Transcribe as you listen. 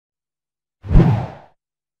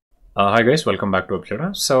Hi guys, welcome back to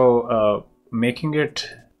Upshara. Making it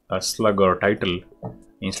a slug or title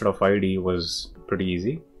instead of ID was pretty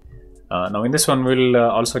easy. Now in this one, we'll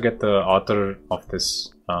also get the author of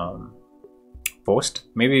this post,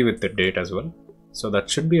 maybe with the date as well. So that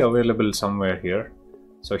should be available somewhere here.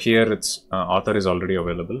 So here it's author is already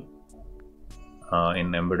available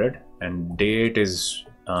in embedded, and date is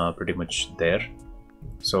pretty much there.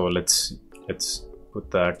 So let's put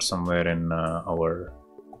that somewhere in our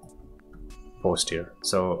post here.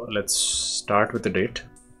 So let's start with the date.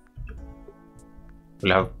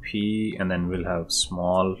 We'll have P and then we'll have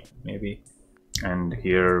small maybe, and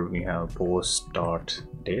here we have post dot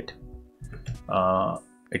date.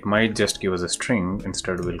 It might just give us a string.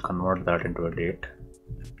 Instead we'll convert that into a date.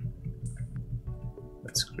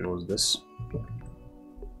 Let's close this.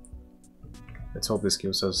 Let's hope this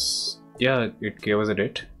gives us, yeah, it gave us a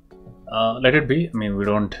date. Let it be. I mean, we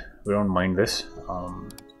don't mind this.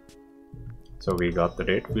 So we got the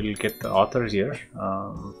date. We'll get the author here.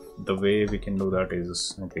 The way we can do that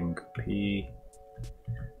is, I think, P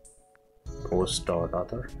post dot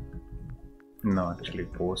author. No, actually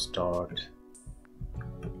post dot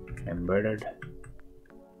embedded,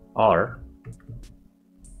 or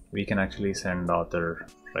we can actually send author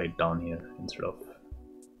right down here instead of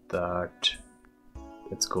that.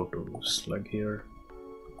 Let's go to slug here.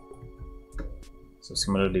 So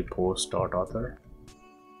similarly, post dot author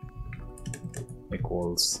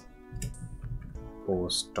equals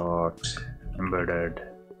post dot embedded.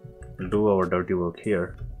 We'll do our dirty work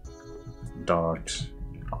here, dot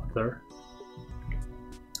author.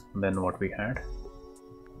 And then what we had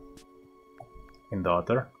in the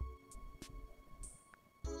author,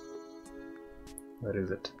 where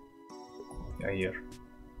is it? Yeah, here.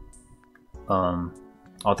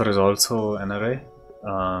 Author is also an array.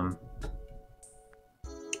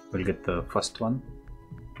 We'll get the first one,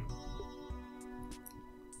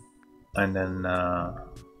 and then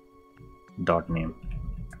dot name.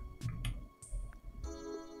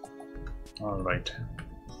 All right,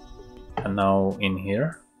 and now in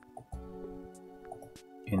here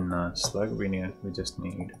in slug we just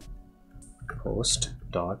need post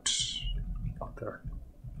dot author,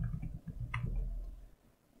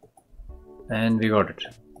 and we got it.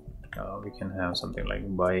 We can have something like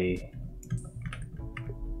by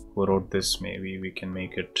who wrote this. Maybe we can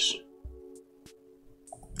make it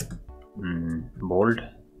bold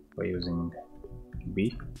by using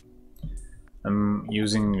B. I'm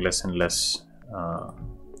using less and less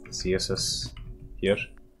CSS here.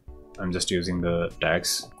 I'm just using the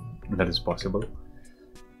tags that is possible.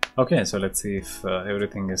 Okay, so let's see if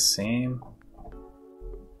everything is same,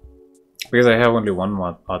 because I have only one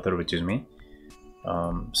author, which is me.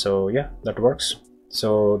 So yeah, that works.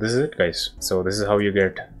 So this is it, guys. So this is how you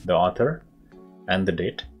get the author and the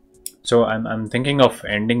date. So I'm thinking of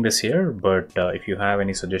ending this here, but if you have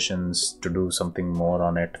any suggestions to do something more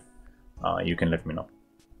on it, you can let me know.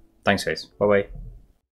 Thanks guys. Bye bye.